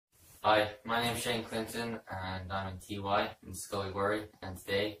Hi, my name is Shane Clinton and I'm in TY in Scully Worry, and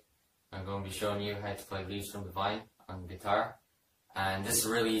today I'm going to be showing you how to play Leaves from the Vine on the guitar. And this is a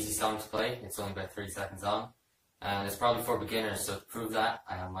really easy song to play. It's only about 30 seconds long and it's probably for beginners, so to prove that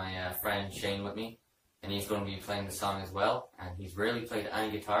I have my friend Shane with me and he's going to be playing the song as well, and he's rarely played any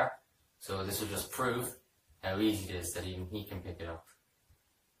guitar, so this will just prove how easy it is that even he can pick it up.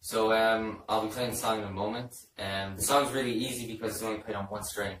 So I'll be playing the song in a moment. The song's really easy because it's only played on one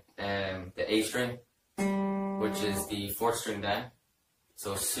string, the A string, which is the fourth string down.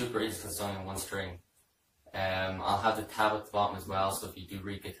 So it's super easy because it's only on one string. I'll have the tab at the bottom as well, so if you do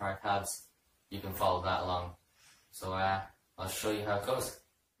read guitar tabs, you can follow that along. So I'll show you how it goes.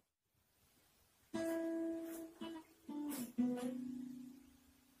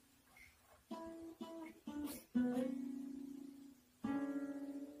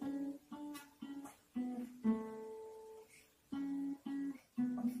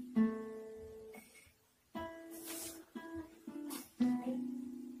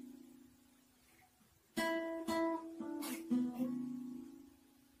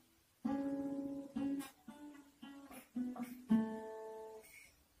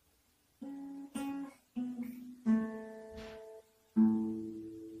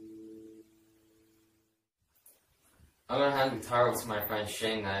 I'm going to hand the guitar over to my friend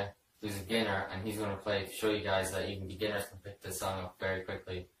Shane now, who's a beginner, and he's going to play to show you guys that even beginners can pick this song up very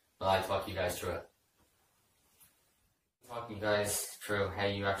quickly, while I talk you guys through it. Talk you guys through how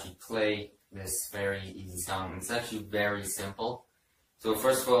you actually play this very easy song. It's actually very simple. So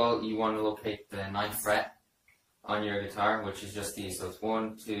first of all, you want to locate the 9th fret on your guitar, which is just these. So it's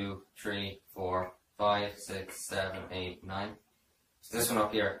 1, 2, 3, 4, 5, 6, 7, 8, 9. So this one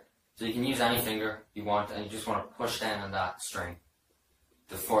up here. So you can use any finger you want, and you just want to push down on that string.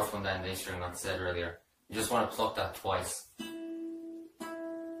 The fourth one down, the A string, like I said earlier. You just want to pluck that twice.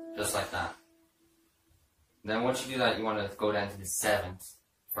 Just like that. Then once you do that, you want to go down to the 7th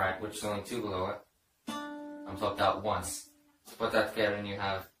fret, which is only 2 below it, and pluck that once. So put that together and you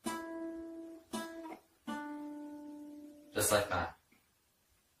have just like that.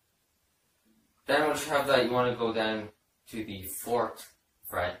 Then once you have that, you want to go down to the 4th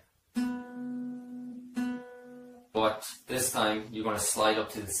fret. But this time, you're going to slide up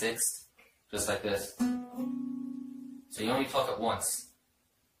to the 6th, just like this. So you only pluck it once.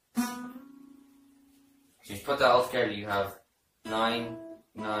 So you put that all together, you have 9,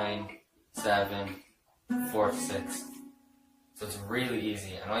 9, 7, 4th, 6th. So it's really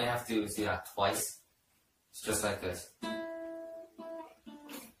easy, and all you have to do is do that twice. It's just like this.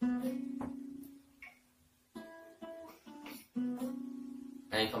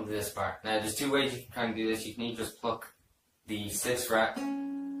 Now you come to this part. Now there's 2 ways you can kind of do this. You can either just pluck the 6th fret,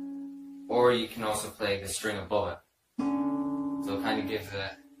 or you can also play the string above it. So it kind of gives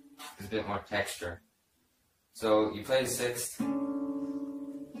it a bit more texture. So you play the 6th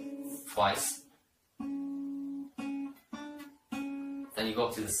twice. Then you go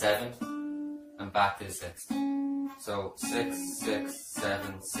up to the 7th and back to the 6th. So 6, 6,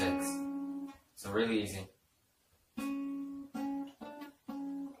 7, 6. So really easy.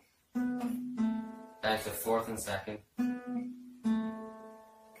 Down to 4th and 2nd,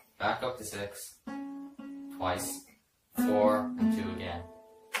 back up to 6, twice, 4 and 2 again.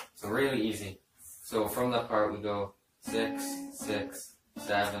 So really easy. So from that part we go 6, 6,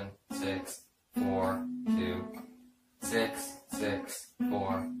 7, 6, 4, 2, 6, 6,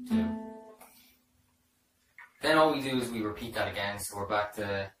 4, 2. Then all we do is we repeat that again, so we're back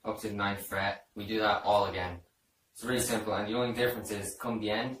to up to the 9th fret. We do that all again. It's really simple, and the only difference is come the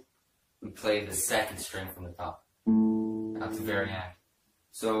end, we play the 2nd string from the top at the very end.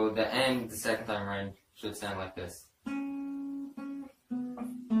 So the end, the 2nd time around, should sound like this.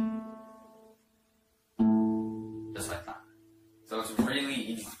 Just like that. So it's really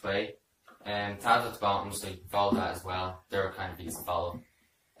easy to play. Tabs at the bottom, so you can follow that as well. They're kind of easy to follow.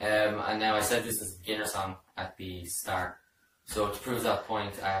 And now I said this is a beginner song at the start. So to prove that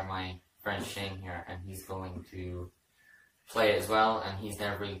point, I have my friend Shane here, and he's going to play it as well, and he's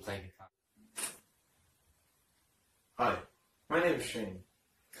never really played guitar. Hi, my name is Shane.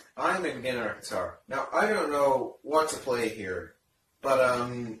 I'm a beginner at guitar. Now, I don't know what to play here, but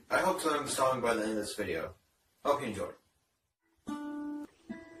I hope to learn the song by the end of this video. Hope you enjoy.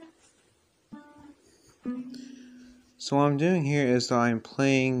 So what I'm doing here is I'm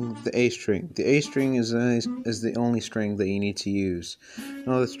playing the A string. The A string is the only string that you need to use.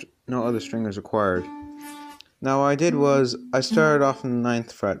 No other string is required. Now what I did was I started off on the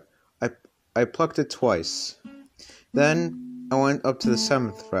 9th fret. I plucked it twice. Then I went up to the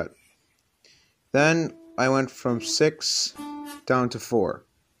 7th fret. Then I went from 6 down to 4.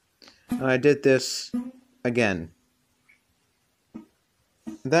 And I did this again.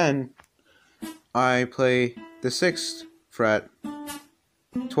 Then I play the 6th fret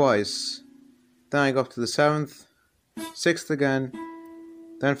twice. Then I go up to the 7th, 6th again,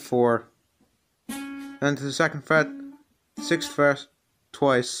 then 4, then to the 2nd fret, 6th fret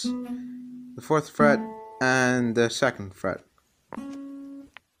twice, the 4th fret, and the 2nd fret.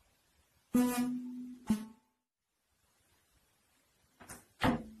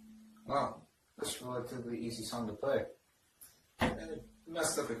 Wow, that's a relatively easy song to play. It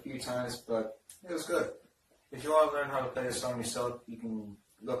messed up a few times, but it was good. If you want to learn how to play the song yourself, you can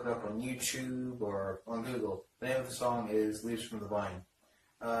look it up on YouTube or on Google. The name of the song is Leaves from the Vine.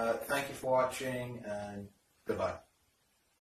 Thank you for watching, and goodbye.